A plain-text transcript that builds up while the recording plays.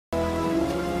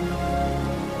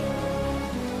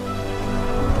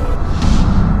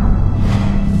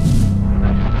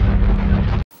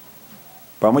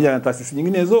pamoja na taasisi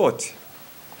nyingine zote.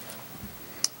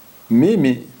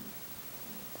 Mimi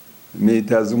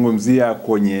nitazungumzia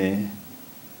kwenye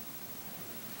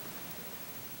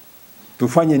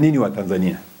tufanye nini wa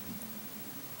Tanzania.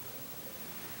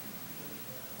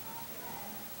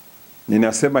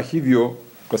 Ninasema hivyo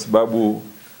kwa sababu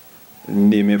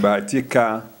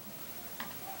nimebahatika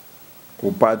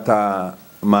kupata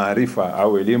maarifa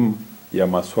au elimu ya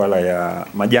masuala ya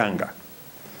majanga,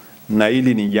 na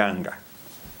hili ni janga.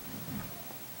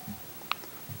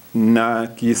 Na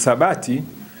kisabati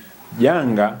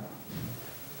janga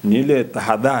ni ile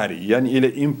tahadhari, yani ile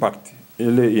impact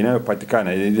ile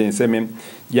inayopatikana. Ile niseme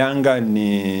janga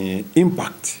ni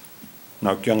impact,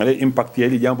 na ukiangalia impact ya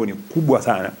hili jambo ni kubwa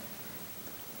sana,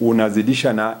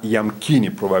 unazidisha na yamkini,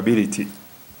 probability.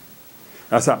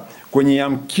 Sasa kwenye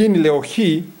yamkini leo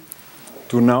hii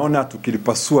tunaona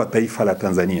tukilipasua taifa la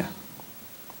Tanzania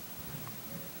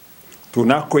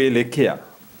tunakoelekea.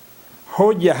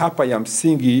 Hoja hapa ya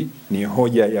msingi ni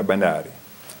hoja ya bandari,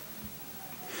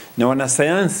 na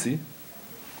wanasayansi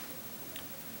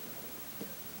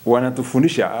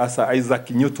wanatufundisha, hasa Isaac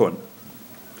Newton,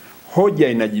 hoja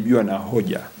inajibiwa na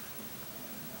hoja.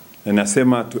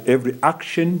 Nasema to every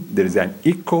action there is an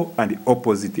equal and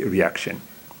opposite reaction.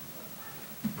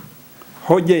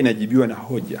 Hoja inajibiwa na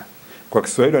hoja. Kwa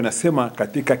Kiswahili wanasema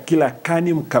katika kila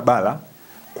kani mkabala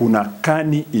kuna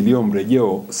kani iliyo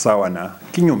mrejeo sawa na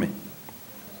kinyume.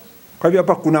 Kwa hivyo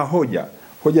hapa kuna hoja.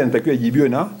 Hoja inatakiwa ijibiwe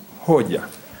na hoja.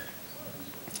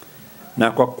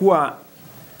 Na kwa kuwa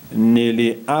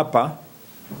niliapa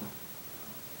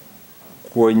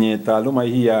kwenye taaluma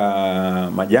hii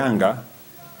ya majanga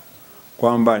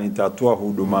kwamba nitatoa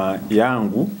huduma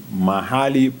yangu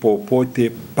mahali popote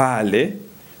pale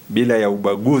bila ya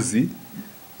ubaguzi,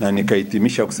 na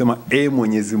nikahitimisha kusema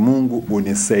Mwenyezi Mungu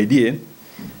unisaidie,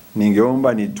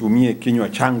 ningeomba nitumie kinywa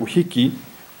changu hiki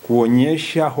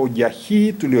kuonyesha hoja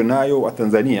hii tulionayo wa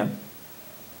Tanzania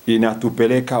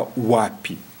inatupeleka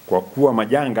wapi. Kwa kuwa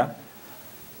majanga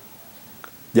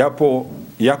japo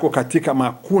yako katika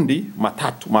makundi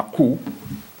matatu makuu,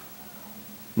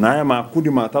 na haya makundi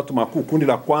matatu makuu, kundi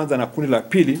la kwanza na kundi la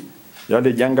pili,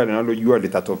 yale janga linalojua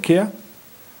litatokea,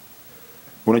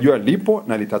 unajua lipo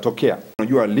na litatokea.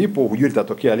 Unajua lipo, hujui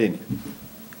litatokea lini.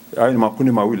 Hayo ni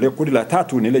makundi mawili. Kundi la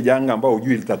tatu ni ile janga ambao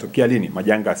hujui litatokea lini,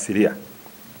 majanga asilia.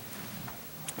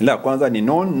 La kwanza ni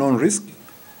non risk,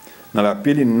 na la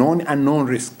pili non unknown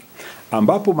risk,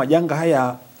 ambapo majanga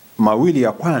haya mawili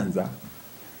ya kwanza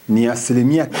ni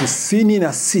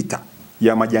 96%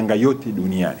 ya majanga yote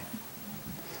duniani,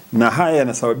 na haya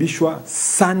yanasababishwa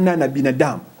sana na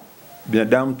binadamu.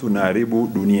 Binadamu tunaharibu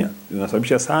dunia,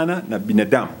 tunasababisha sana na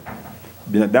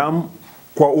binadamu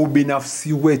kwa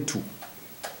ubinafsi wetu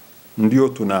ndio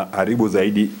tunaharibu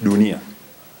zaidi dunia.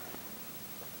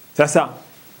 Sasa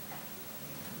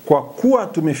kwa kuwa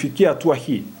tumefikia hatua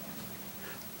hii,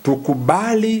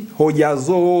 tukubali hoja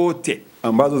zote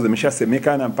ambazo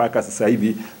zimeshasemekana mpaka sasa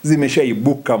hivi,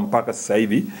 zimeshaibuka mpaka sasa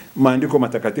hivi. Maandiko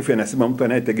matakatifu yanasema mtu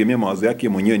anayetegemea mawazo yake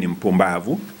mwenyewe ni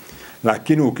mpumbavu,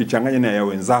 lakini ukichanganya na ya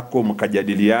wenzako,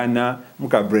 mkajadiliana,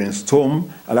 brainstorm,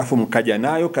 alafu mkaja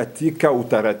nayo katika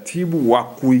utaratibu wa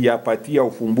kuyapatia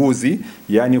ufumbuzi,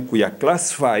 yani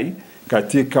kuyaclassify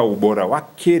katika ubora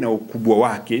wake na ukubwa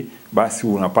wake, basi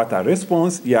unapata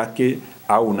response yake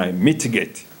au una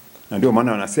mitigate. Na ndio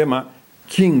maana wanasema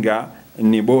kinga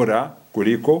ni bora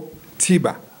kuliko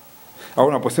tiba. Au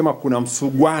unaposema kuna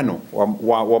msuguano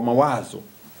wa mawazo,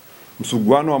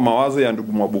 msuguano wa mawazo ya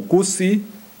ndugu Mwabukusi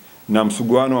na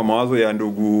msuguano wa mawazo ya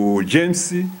ndugu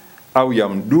James au ya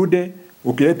Mdude,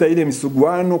 ukileta ile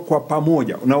msuguano kwa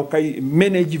pamoja na ukai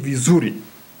manage vizuri,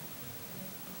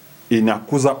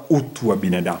 inakuza utu wa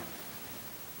binadamu.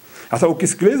 Sasa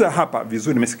ukisikiliza hapa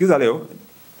vizuri, nimesikiliza leo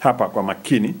hapa kwa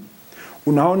makini,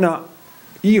 unaona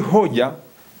hii hoja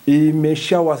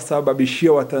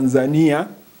imeshawasababishia Watanzania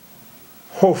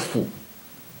hofu.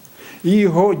 Hii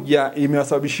hoja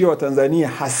imewasababishia Watanzania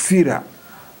hasira.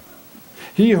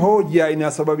 Hii hoja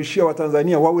inasababishia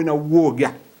Watanzania wawe na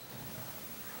uoga.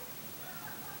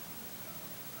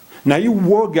 Na hii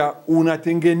uoga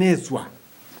unatengenezwa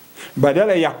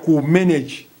badala ya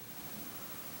kumanage.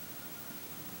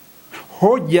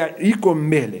 Hoja iko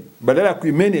mbele, badala ya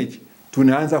kumanage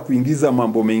tunaanza kuingiza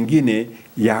mambo mengine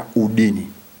ya udini.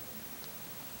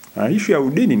 Issue ya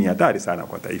udini ni hatari sana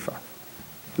kwa taifa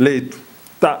letu.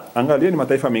 Angalieni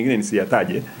mataifa mengine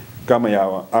nisiyataje kama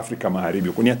ya Afrika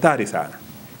Magharibi, ni hatari sana.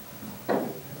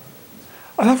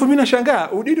 Alafu mimi nashangaa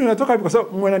udini unatoka kwa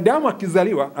sababu mwanadamu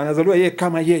akizaliwa anazaliwa yeye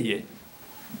kama yeye.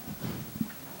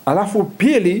 Alafu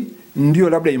pili ndio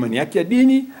labda imani yake ya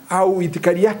dini au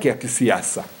itikadi yake ya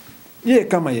kisiasa. Yeye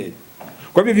kama yeye.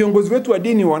 Kwa hivyo viongozi wetu wa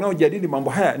dini wanaojadili mambo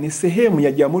haya ni sehemu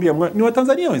ya Jamhuri ya Muungano, ni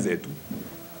Watanzania wenzetu.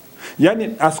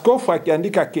 Yaani askofu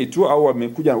akiandika kitu au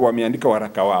wameandika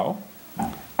waraka wao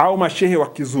au mashehe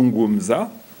wakizungumza,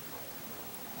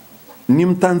 ni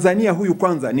Mtanzania huyu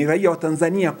kwanza, ni raia wa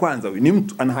Tanzania kwanza, huyu ni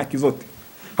mtu ana haki zote.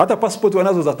 Hata passport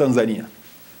wanazo za Tanzania.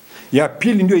 Ya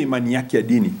pili ndio imani yake ya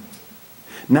dini.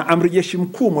 Na Amri Jeshi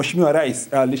Mkuu Mheshimiwa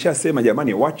Rais alishasema,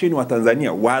 jamani, wacheni wa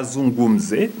Tanzania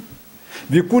wazungumze,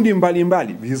 vikundi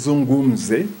mbalimbali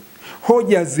vizungumze,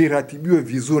 hoja ziratibiwe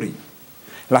vizuri.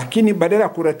 Lakini badala ya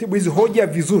kuratibu hizi hoja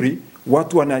vizuri,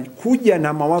 watu wanakuja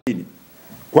na mawazo.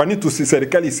 Kwa nini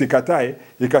serikali isikatae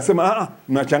ikasema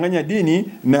mnachanganya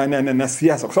dini na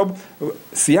siasa? Kwa sababu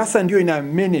siasa ndio ina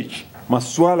manage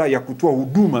masuala ya kutoa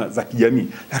huduma za kijamii,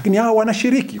 lakini hao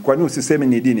wanashiriki. Kwa nini usiseme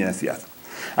ni dini na siasa?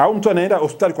 Au mtu anaenda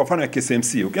hospitali kwa mfano ya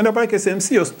KSMC. Ukienda pale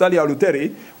KSMC, hospitali ya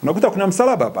Luteri, unakuta kuna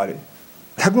msalaba pale.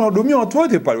 Hakuna hudumia watu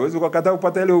wote pale. Uweze kukataa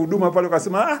kupata ile huduma pale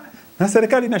ukasema na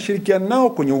serikali inashirikiana nao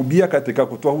kwenye ubia katika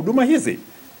kutoa huduma hizi.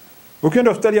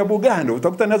 Ukienda hospitali ya Bugando,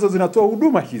 utakuta nazo zinatoa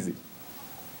huduma hizi.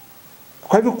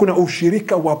 Kwa hivyo kuna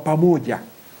ushirika wa pamoja.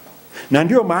 Na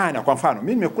ndio maana kwa mfano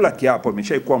mimi nimekula kiapo,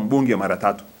 nimeshaikuwa mbunge mara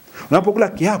 3. Unapokula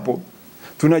kiapo,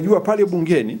 tunajua pale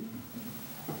bungeni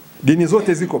dini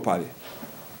zote ziko pale.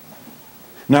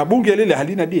 Na bunge lile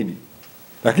halina dini.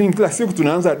 Lakini kila siku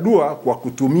tunaanza dua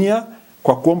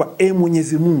kwa kuomba,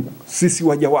 Mwenyezi Mungu, sisi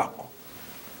waja wako.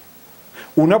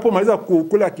 Unapomaliza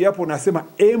kukula kiapo unasema,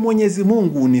 Mwenyezi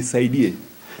Mungu unisaidie.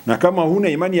 Na kama huna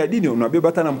imani ya dini unabeba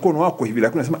hata na mkono wako hivi,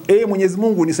 lakini unasema, Mwenyezi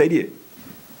Mungu unisaidie.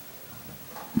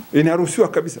 Inaruhusiwa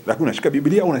kabisa. Lakini unashika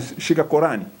Biblia, unashika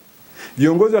Qurani.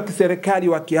 Viongozi wa kiserikali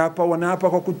wakiapa, wanaapa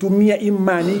kwa kutumia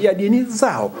imani ya dini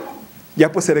zao.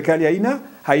 Japo serikali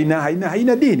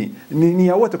haina dini, ni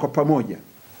ya wote kwa pamoja.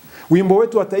 Wimbo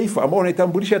wetu wa taifa ambao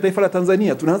unaitambulisha taifa la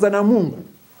Tanzania, tunaanza na Mungu.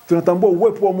 Tunatambua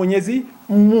uwepo wa Mwenyezi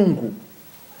Mungu.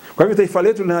 Kwa hivyo taifa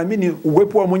letu linaamini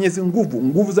uwepo wa Mwenyezi,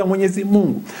 nguvu za Mwenyezi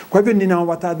Mungu. Kwa hivyo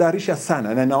ninawatahadharisha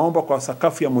sana na naomba kwa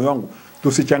sakafu ya moyo wangu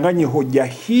tusichanganye hoja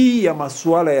hii ya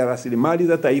masuala ya rasilimali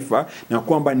za taifa na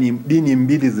kwamba ni dini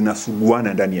mbili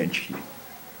zinasuguana ndani ya nchi hii.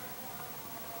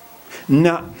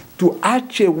 Na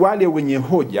tuache wale wenye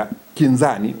hoja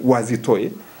kinzani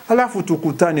wazitoe, alafu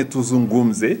tukutane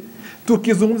tuzungumze.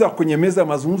 Tukizungumza kwenye meza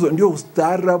mazungumzo ndio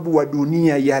ustaarabu wa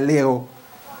dunia ya leo.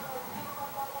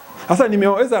 Sasa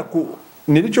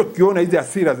nilichokiona hizi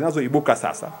hasira zinazoibuka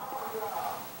sasa,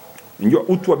 ndio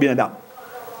utu wa binadamu.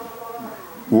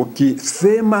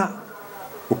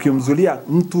 Ukimzulia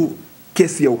mtu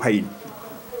kesi ya uhaini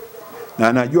na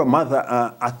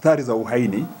anajua athari za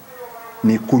uhaini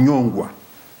ni kunyongwa,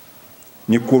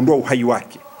 ni kuondoa uhai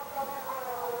wake.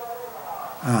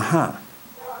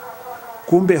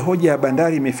 Kumbe hoja ya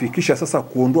bandari imefikisha sasa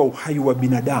kuondoa uhai wa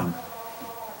binadamu.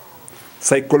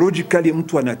 Psychologically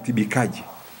mtu anatibikaje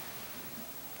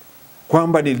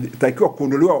kwamba nilitakiwa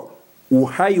kuondolewa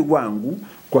uhai wangu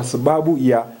kwa sababu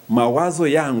ya mawazo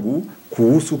yangu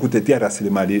kuhusu kutetea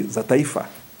rasilimali za taifa?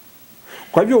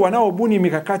 Kwa hivyo wanaobuni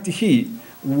mikakati hii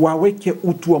waweke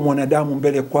utu wa mwanadamu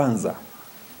mbele kwanza.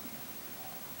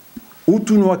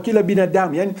 Utu ni wa kila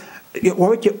binadamu, yani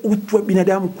waweke utu wa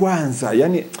binadamu kwanza,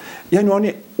 yani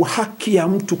waone haki ya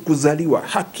mtu kuzaliwa,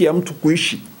 haki ya mtu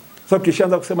kuishi. Sababu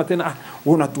kishaanza kusema tena wewe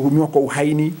unatuhumiwa kwa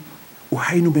uhaini.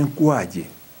 Uhaini umekuaje?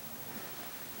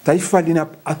 Taifa lina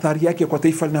athari yake kwa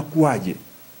taifa linakuaje?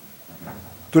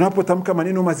 Tunapotamka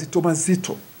maneno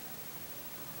mazito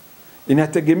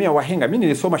inategemea wahenga. Mimi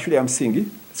nilisoma shule ya msingi,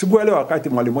 sikuelewa wakati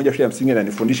mwalimu mmoja shule ya msingi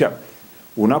ananifundisha,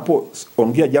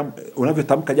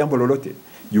 unavyotamka jambo lolote,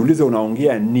 jiulize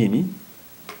unaongea nini,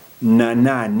 na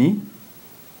nani,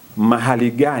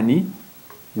 mahali gani,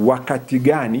 wakati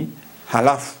gani,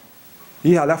 halafu.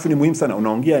 Hii halafu ni muhimu sana.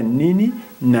 Unaongea nini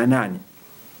na nani,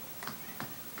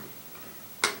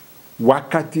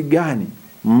 wakati gani,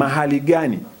 mahali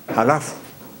gani, halafu.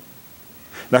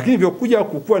 Lakini vyokuja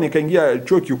kukua nikaingia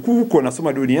chuo kikuu huko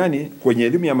nasoma duniani kwenye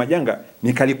elimu ya majanga,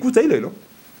 nikalikuta hilo.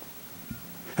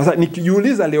 Sasa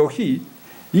nikijiuliza leo hii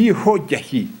hoja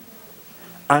hii,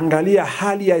 angalia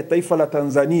hali ya taifa la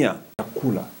Tanzania,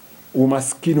 kula,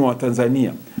 umaskini wa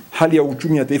Tanzania, hali ya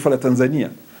uchumi ya taifa la Tanzania,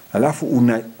 halafu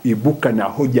unaibuka na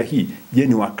hoja hii. Je,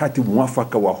 ni wakati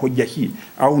mwafaka wa hoja hii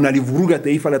au unalivuruga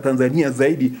taifa la Tanzania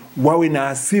zaidi, wawe na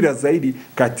hasira zaidi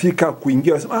katika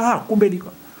kuingia kumbe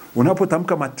liko.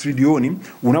 Unapotamka matrilioni,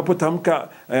 unapotamka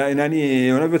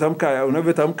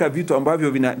unavyotamka vitu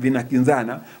ambavyo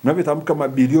vinakinzana, unavyotamka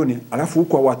mabilioni, alafu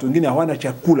huko watu wengine hawana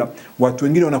chakula, watu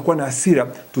wengine wanakuwa na hasira,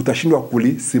 tutashindwa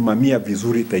kulisimamia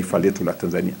vizuri taifa letu la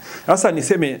Tanzania. Sasa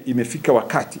niseme imefika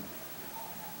wakati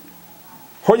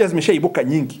Hoja zimeshaibuka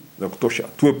nyingi za kutosha,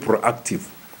 tuwe proactive.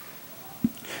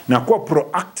 Na kuwa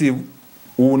proactive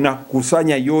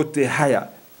unakusanya yote haya,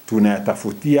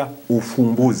 tunayatafutia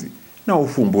ufumbuzi. Na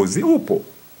ufumbuzi upo.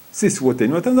 Sisi wote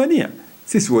ni Watanzania,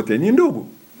 sisi wote ni ndugu.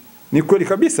 Ni kweli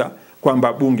kabisa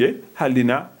kwamba bunge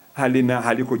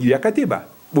haliko juu ya katiba.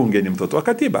 Bunge ni mtoto wa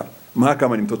katiba,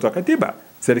 mahakama ni mtoto wa katiba,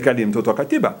 serikali ni mtoto wa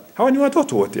katiba. Hawa ni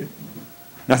watoto wote.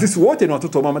 Na sisi wote ni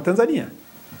watoto wa mama Tanzania.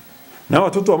 Na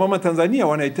watoto wa mama Tanzania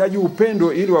wanahitaji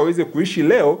upendo ili waweze kuishi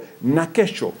leo na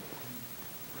kesho.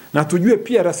 Na tujue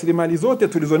pia rasilimali zote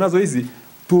tulizonazo hizi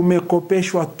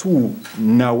tumekopeshwa tu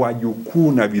na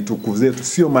wajukuu na vitukuu zetu,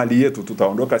 sio mali yetu.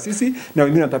 Tutaondoka sisi na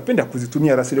wengine watapenda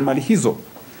kuzitumia rasilimali hizo.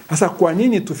 Sasa kwa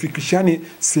nini tufikishani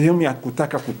sehemu ya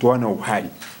kutaka kutoana uhai?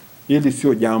 Hili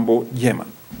sio jambo jema.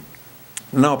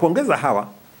 Na wapongeza hawa,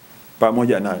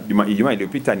 pamoja na Ijumaa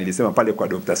iliyopita nilisema pale kwa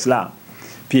Dr. Slaa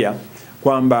pia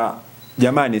kwamba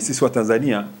jamani, sisi wa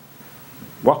Tanzania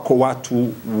wako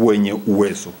watu wenye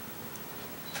uwezo,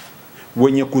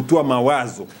 wenye kutoa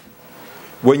mawazo,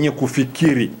 wenye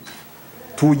kufikiri.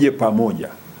 Tuje pamoja,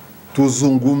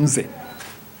 tuzungumze,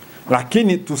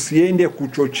 lakini tusiende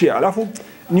kuchochea. Alafu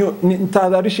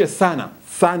nitahadharishe sana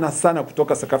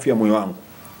kutoka sakafu ya moyo wangu,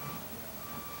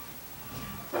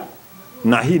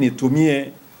 na hii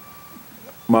nitumie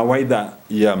mawaidha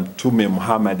ya Mtume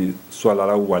Muhammad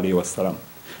sallallahu alaihi wasallam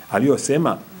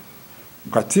aliyosema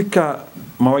katika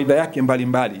mawaidha yake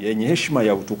mbalimbali yenye heshima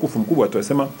ya utukufu mkubwa.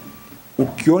 Tunasema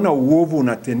ukiona uovu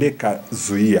unatendeka,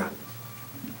 zuia.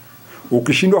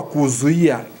 Ukishindwa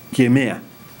kuzuia, kemea.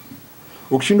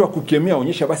 Ukishindwa kukemea,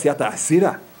 onyesha basi hata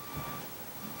hasira.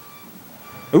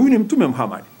 Huyu ni Mtume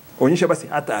Muhammad, onyesha basi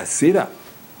hata hasira.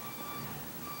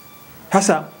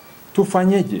 Hasa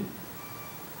tufanyeje?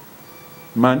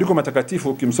 Maandiko matakatifu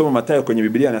ukimsoma Mathayo kwenye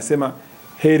Biblia anasema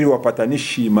heri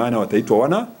wapatanishi, maana wataitwa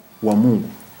wana wa Mungu.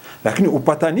 Lakini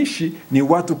upatanishi ni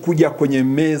watu kuja kwenye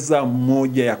meza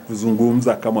moja ya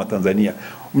kuzungumza kama Watanzania.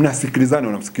 Mnasikilizana,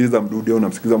 unamsikiliza Mdude,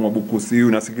 unamsikiliza Mwabukusi,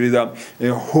 unasikiliza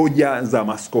hoja za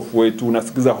maskofu wetu,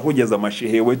 unasikiliza hoja za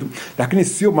mashehe wetu. Lakini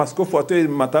sio maskofu watoe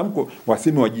matamko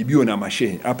waseme wajibiwe na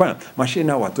mashehe. Hapana, mashehe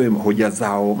nao watoe hoja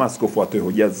zao, maskofu watoe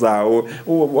hoja zao,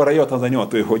 raia wa Tanzania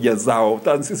watoe hoja zao,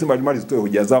 taasisi mbalimbali zitoe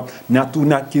hoja zao, na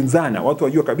tunakinzana. Watu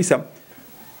wajua kabisa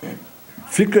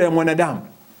fikra ya mwanadamu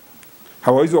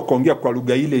hawawezi kuongea kwa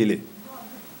lugha ile ile.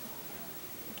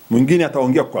 Mwingine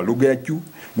ataongea kwa lugha ya juu,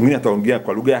 mwingine ataongea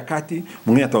kwa lugha ya kati,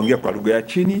 mwingine ataongea kwa lugha ya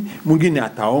chini, mwingine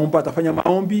ataomba, atafanya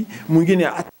maombi, mwingine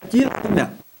atakila.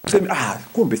 Tuseme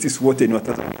kumbe sisi wote ni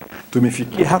Watanzania.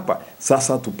 Tumefikia hapa,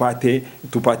 sasa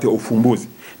tupate ufumbuzi.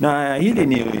 Na hili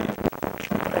ni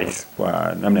Rais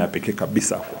kwa namna ya pekee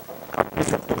kabisa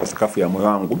kutoka sakafu ya moyo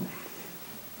wangu.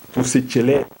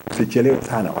 Tusichelewe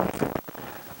sana watu.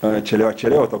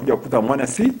 Chelewa utakuja kukuta mwana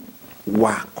si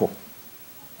wako.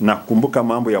 Na kumbuka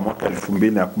mambo ya mwaka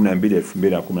 2012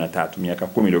 2013, miaka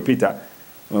 10 iliyopita,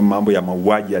 mambo ya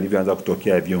mauaji yalivyoanza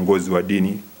kutokea, viongozi wa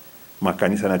dini,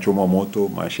 makanisa yanachomwa moto,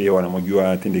 mashehe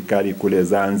wanamwagiwa tindikali kule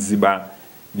Zanzibar,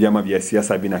 vyama vya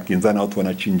siasa vinakinzana, watu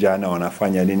wanachinjana,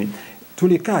 wanafanya nini.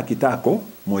 Tulikaa kitako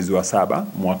mwezi wa 7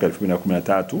 mwaka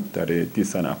 2013 tarehe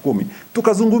 9 na 10,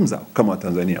 tukazungumza kama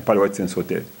Watanzania pale White Sands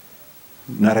Hotel.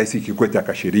 Na Rais Kikwete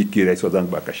akashiriki, Rais wa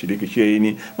Zanzibar akashiriki,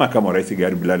 Sheini, makamu wa Rais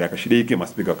Karibu akashiriki,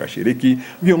 maspika wakashiriki,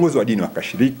 viongozi wa dini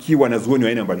wakashiriki, wanazuoni wa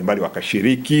aina mbalimbali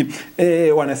wakashiriki,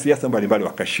 wanasiasa mbalimbali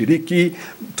wakashiriki.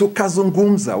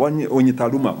 Tukazungumza, wenye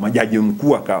taaluma, majaji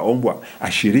mkuu akaombwa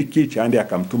ashiriki, Chande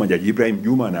akamtuma Jaji Ibrahim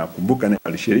Juma, na kumbuka na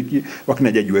alishiriki,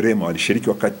 wakina Jaji Werema walishiriki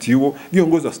wakati huo,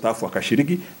 viongozi wa staff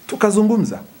wakashiriki.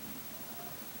 Tukazungumza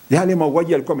yale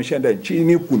mauaji yalikuwa yameshaenda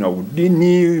nchini, kuna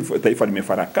udini, taifa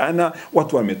limefarakana,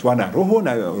 watu wametoana roho,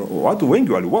 na watu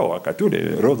wengi waliuawa wakati ule,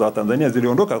 roho za Tanzania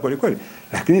ziliondoka kweli kweli.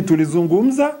 Lakini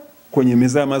tulizungumza kwenye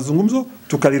meza ya mazungumzo,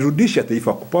 tukalirudisha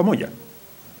taifa kwa pamoja.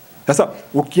 Sasa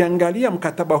ukiangalia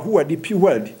mkataba huu wa DP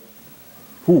World,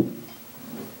 huu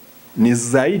ni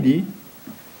zaidi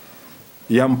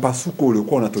ya mpasuko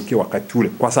uliokuwa unatokea wakati ule.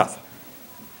 Kwa sasa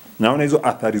naona hizo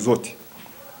athari zote.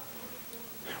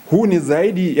 Huu ni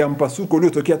zaidi ya mpasuko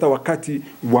uliotokea hata wakati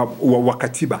wa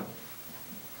katiba.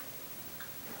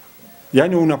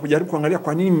 Yaani unapojaribu kuangalia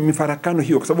kwa nini mifarakano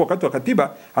hiyo, kwa sababu wakati wa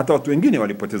katiba hata watu wengine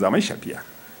walipoteza maisha pia.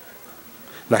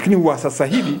 Lakini wa sasa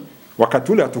hivi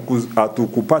wakati ule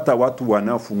hatukupata watu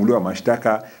wanaofunguliwa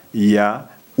mashtaka ya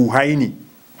uhaini,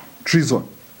 treason.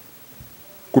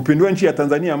 Kupindua nchi ya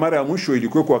Tanzania mara ya mwisho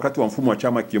ilikuwa kwa wakati wa mfumo wa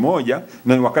chama kimoja,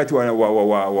 na wakati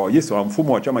wa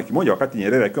mfumo wa chama kimoja wakati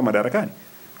Nyerere akiwa madarakani.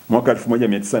 mwaka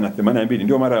 1982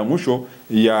 ndio mara ya mwisho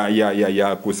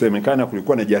ya kusemekana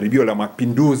kulikuwa na jaribio la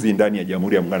mapinduzi ndani ya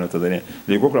Jamhuri ya Muungano wa Tanzania.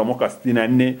 Ilikuwa kwa mwaka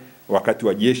 64 wakati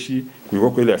wa jeshi,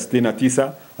 kulikuwa kwa ile ya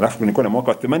 69, alafu kulikuwa na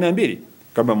mwaka wa 82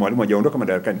 kama Mwalimu hajaondoka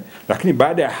madarakani. Lakini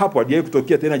baada ya hapo hadiye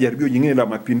kutokea tena jaribio jingine la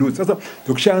mapinduzi. Sasa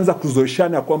tukishaanza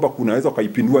kuzoeshana kwamba kunaweza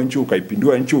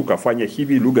ukaipindua nchi ukafanya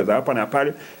hivi lugha za hapa na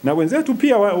pale, na wenzetu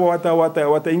pia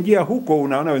wataingia huko.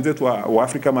 Unaona wenzetu wa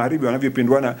Afrika Magharibi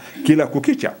wanavyopinduana kila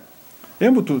kukicha.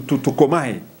 Hebu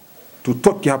tukomae,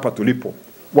 tutoke hapa tulipo.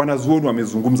 Wanazuoni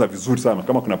wamezungumza vizuri sana,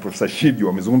 kama kuna Profesa Shivyo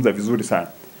wamezungumza vizuri sana.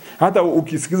 Hata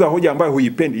ukisikiza hoja ambayo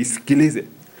huipendi isikilize.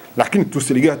 Lakini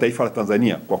tusiligea taifa la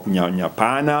Tanzania kwa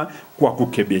kunyanyapana, kwa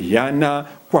kukebehiana,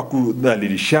 kwa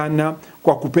kudhalilishana,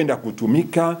 kwa kupenda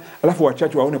kutumika, alafu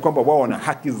wachache waone kwamba wao wana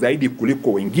haki zaidi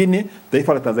kuliko wengine.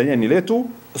 Taifa la Tanzania ni letu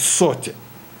sote.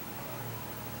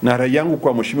 Na rai yangu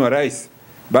kwa Mheshimiwa Rais,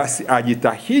 basi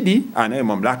ajitahidi, anaye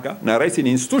mamlaka, na Rais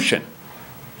ni institution.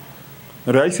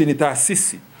 Rais ni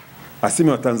taasisi.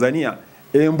 Aseme wa Tanzania,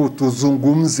 embu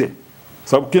tuzungumze.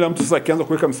 Sababu kila mtu sasa akianza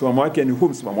kuweka msimamo wake ni huu,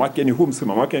 msimamo wake ni huu,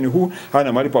 msimamo wake ni huu,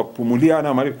 hana mahali pa kupumulia,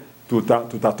 hana mahali,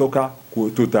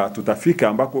 tutafika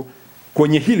ambako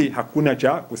kwenye hili hakuna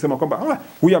cha kusema kwamba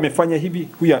huyu amefanya hivi,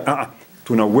 huyu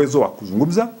tuna uwezo wa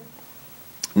kuzungumza.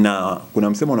 Na kuna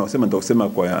msemo unaosema, nitausema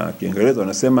kwa Kiingereza,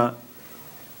 unasema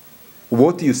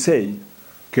what you say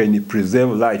can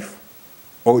preserve life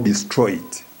or destroy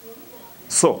it.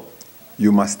 So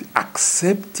you must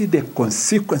accept the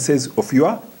consequences of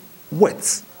your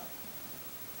words.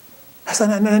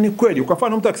 Sasa ni kweli. Kwa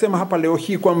mfano mtu akisema hapa leo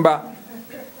hii kwamba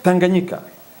Tanganyika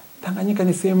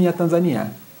ni sehemu ya Tanzania.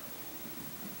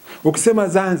 Ukisema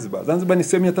Zanzibar ni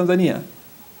sehemu ya Tanzania.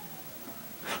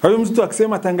 Kwa hiyo mtu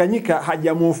akisema Tanganyika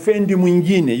hajamuofendi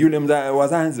mwingine yule wa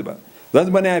Zanzibar.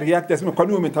 Zanzibar naye react asema kwa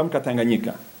nini umetamka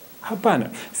Tanganyika? Hapana.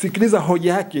 Sikiliza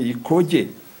hoja yake ikoje.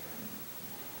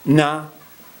 Na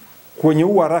kwenye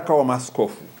waraka wa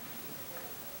maaskofu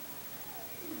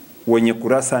wenye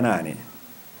kurasa 8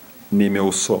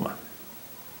 nimeusoma,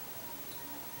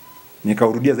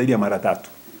 nikaurudia zaidi ya mara 3,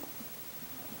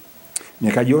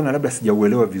 nikajiona labda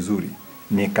sijauelewa vizuri,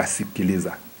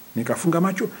 nikasikiliza, nikafunga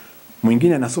macho,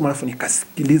 mwingine anasoma alafu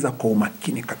nikasikiliza kwa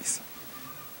umakini kabisa.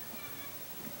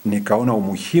 Nikaona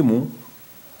umuhimu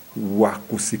wa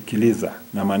kusikiliza,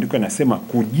 na maandiko yanasema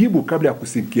kujibu kabla ya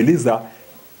kusikiliza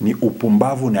ni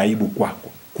upumbavu na aibu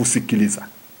kwako. Kusikiliza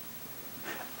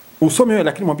usome wewe,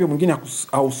 lakini mwambie mwingine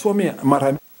ausome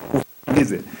mara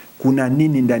usikilize kuna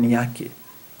nini ndani yake.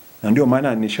 Na ndio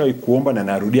maana nishawahi kuomba na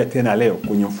narudia tena leo,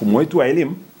 kwenye mfumo wetu wa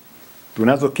elimu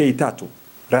tunazo K3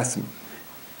 rasmi.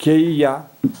 K ya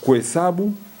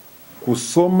kuhesabu,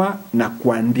 kusoma na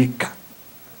kuandika.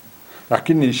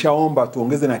 Lakini nilishaomba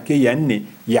tuongeze na K ya 4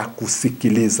 ya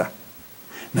kusikiliza.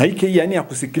 Na hii K ya 4 ya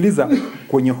kusikiliza,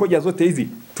 kwenye hoja zote hizi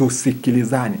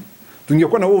tusikilizane.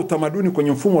 Tungekuwa na huo utamaduni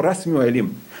kwenye mfumo rasmi wa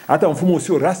elimu, hata mfumo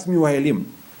usio rasmi wa elimu,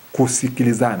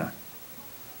 kusikilizana.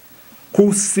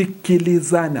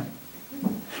 Kusikilizana.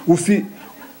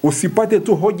 Usipate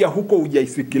tu hoja huko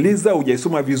hujaisikiliza,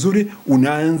 hujaisoma vizuri,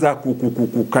 unaanza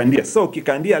kukandia. Sasa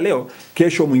ukikandia leo,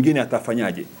 kesho mwingine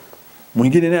atafanyaje?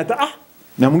 Mwingine naye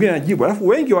na mwingine anajibu. Alafu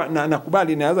wengi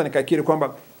nakubali, naweza nikakiri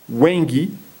kwamba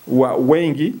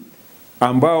wengi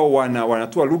ambao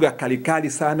wanatoa lugha kalikali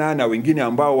sana, na wengine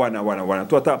ambao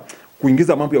wanatoa hata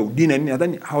kuingiza mambo ya udini nini,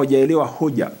 nadhani hawajaelewa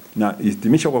hoja. Na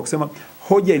hitimisha kwa kusema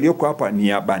hoja iliyoko hapa ni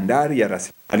ya bandari ya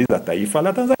rasilimali za taifa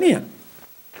la Tanzania.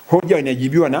 Hoja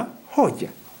inajibiwa na hoja.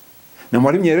 Na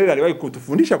Mwalimu Nyerere aliwahi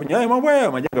kutufundisha kwenye haya mambo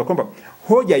haya majanga kwamba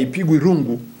hoja haipigwi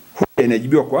rungu, hoja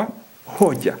inajibiwa kwa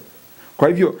hoja. Kwa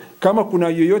hivyo kama kuna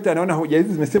yoyote anaona hoja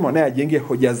hizi zimesema, naye ajenge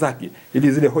hoja zake,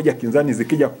 ili zile hoja kinzani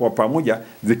zikija kwa pamoja,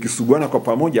 zikisuguana kwa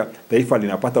pamoja, taifa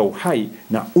linapata uhai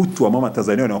na utu wa mama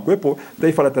Tanzania na kuwepo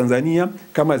taifa la Tanzania.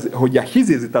 Kama hoja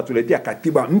hizi zitatuletea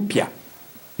katiba mpya,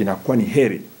 inakuwa ni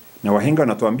heri. Na wahenga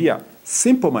wanatuambia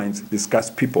simple minds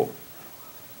discuss people,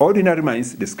 ordinary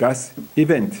minds discuss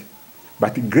event,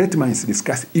 but great minds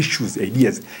discuss issues,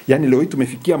 ideas. Yani leo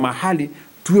tumefikia mahali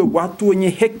tuwe watu wenye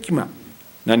hekima.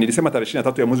 Na nilisema tarehe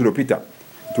 23 ya mwezi uliopita,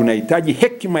 tunahitaji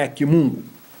hekima ya kimungu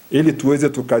ili tuweze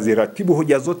tukaziratibu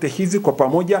hoja zote hizi kwa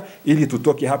pamoja, ili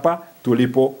tutoke hapa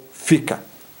tulipofika.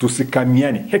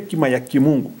 Tusikamiane, hekima ya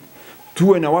kimungu.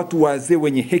 Tuwe na watu wazee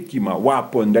wenye hekima,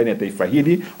 wapo ndani ya taifa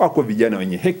hili, wako vijana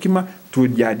wenye hekima,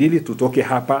 tujadili tutoke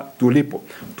hapa tulipo.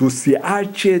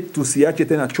 Tusiache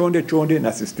tena chonde,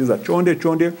 na sisitiza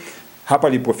chonde. Hapa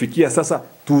lipofikia sasa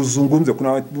tuzungumze.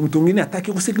 Kuna mtu mwingine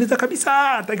hataki kusikiliza kabisa,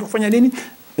 hataki kufanya nini,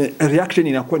 reaction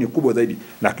inakuwa ni kubwa zaidi.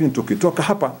 Lakini tukitoka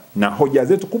hapa na hoja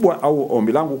zetu kubwa, au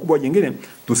ombi langu kubwa jingine,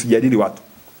 tusijadili watu.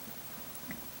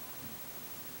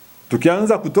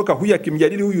 Tukianza kutoka huyu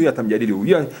akimjadili huyu atamjadili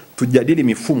huyu, tujadili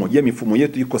mifumo. Je, mifumo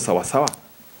yetu iko sawa sawa?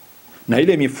 Na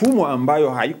ile mifumo ambayo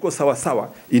haiko sawa sawa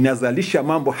inazalisha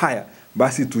mambo haya,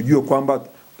 basi tujue kwamba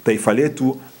taifa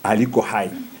letu aliko hai.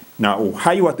 Na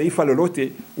uhai wa taifa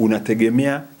lolote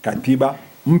unategemea katiba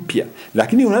mpya.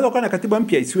 Lakini unaweza kuwa na katiba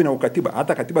mpya isiwe na ukatiba.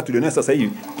 Hata katiba tulionayo sasa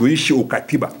hivi tuishi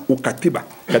ukatiba.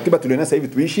 Katiba tulionayo sasa hivi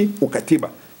tuishi ukatiba.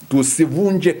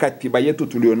 Tusivunje katiba yetu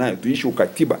tulionayo, tuishi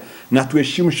ukatiba na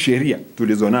tuheshimu sheria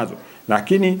tulizonazo.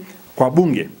 Lakini kwa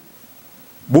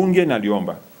bunge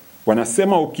naliomba,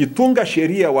 wanasema ukitunga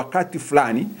sheria wakati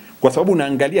fulani kwa sababu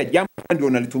unaangalia jambo ndio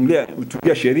unalitungia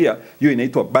sheria, hiyo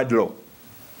inaitwa bad law.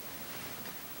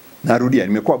 Narudia,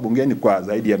 nimekuwa bungeni kwa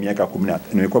zaidi ya miaka 10.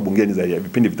 Nimekuwa bungeni zaidi ya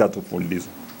vipindi vitatu mfululizo.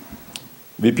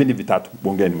 Vipindi vitatu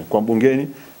bungeni nimekuwa bungeni,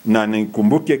 na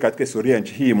nikumbuke katika historia ya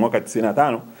nchi hii mwaka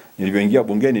 95 nilivyoingia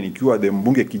bungeni nikiwa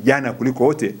mbunge kijana kuliko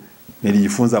wote,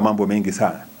 nilijifunza mambo mengi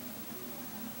sana.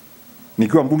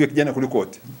 Nikiwa mbunge kijana kuliko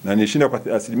wote na nilishinda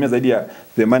kwa asilimia zaidi ya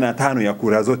 85 ya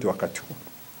kura zote wakati huo.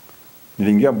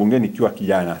 Niliingia bungeni nikiwa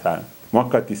kijana sana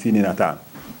mwaka 95.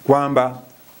 Kwamba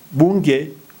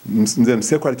bunge, mzee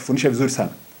Mseko alitufundisha vizuri sana,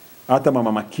 hata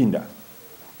mama Makinda,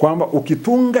 kwamba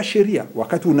ukitunga sheria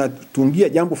wakati unatungia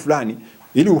jambo fulani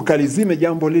ili ukalizime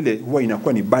jambo lile, huwa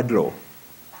inakuwa ni bad law.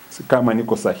 Kama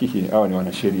niko sahihi au ni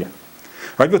wanasheria.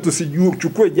 Kwa hivyo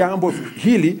tusichukue jambo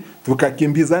hili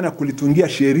tukakimbizana kulitungia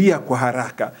sheria kwa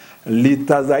haraka.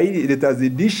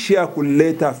 Litazidisha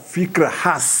kuleta fikra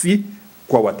hasi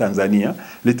kwa Watanzania,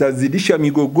 litazidisha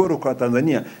migogoro kwa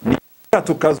Watanzania.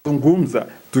 Tukazungumza,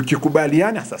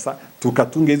 tukikubaliana sasa,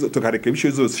 tukatunga hizo, tukarekebisha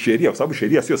hizo sheria, kwa sababu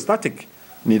sheria sio static,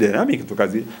 ni dynamic,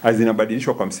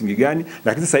 zinabadilishwa kwa msingi gani.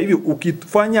 Lakini sasa hivi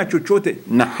ukifanya chochote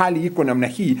na hali iko namna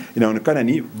hii, inaonekana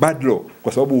ni bad law,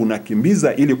 kwa sababu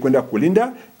unakimbiza ili kwenda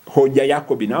kulinda hoja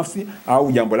yako binafsi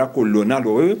au jambo lako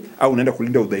ulilonalo wewe, au unaenda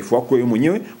kulinda udhaifu wako wewe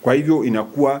mwenyewe. Kwa hivyo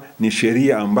inakuwa ni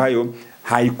sheria ambayo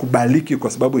haikubaliki kwa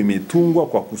sababu imetungwa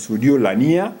kwa kusudio la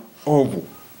nia ovu.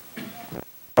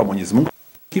 Mwenyezi Mungu,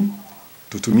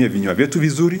 tutumie vinywa vyetu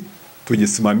vizuri,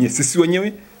 tujisimamie sisi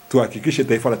wenyewe, tuhakikishe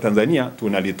taifa la Tanzania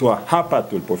tunalitoa hapa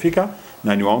tulipofika.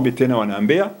 Na niwaombe tena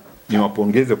wanaambea,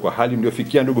 niwapongeze kwa hali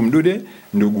mliofikia, ndugu Mdude,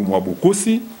 ndugu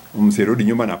Mwabukusi, msirudi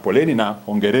nyuma na poleni na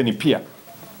hongereni pia.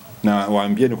 Na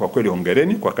waambieni kwa kweli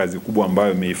hongereni kwa kazi kubwa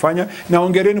ambayo mmeifanya, na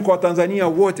hongereni kwa Watanzania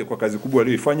wote kwa kazi kubwa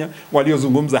walioifanya,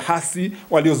 waliozungumza hasi,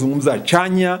 waliozungumza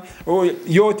chanya,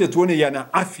 yote tuone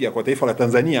yana afya kwa taifa la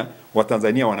Tanzania.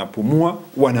 Watanzania wanapumua,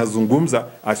 wanazungumza,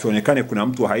 asionekane kuna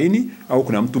mtu haini au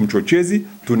kuna mtu mchochezi.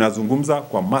 Tunazungumza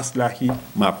kwa maslahi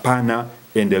mapana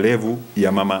endelevu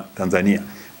ya mama Tanzania.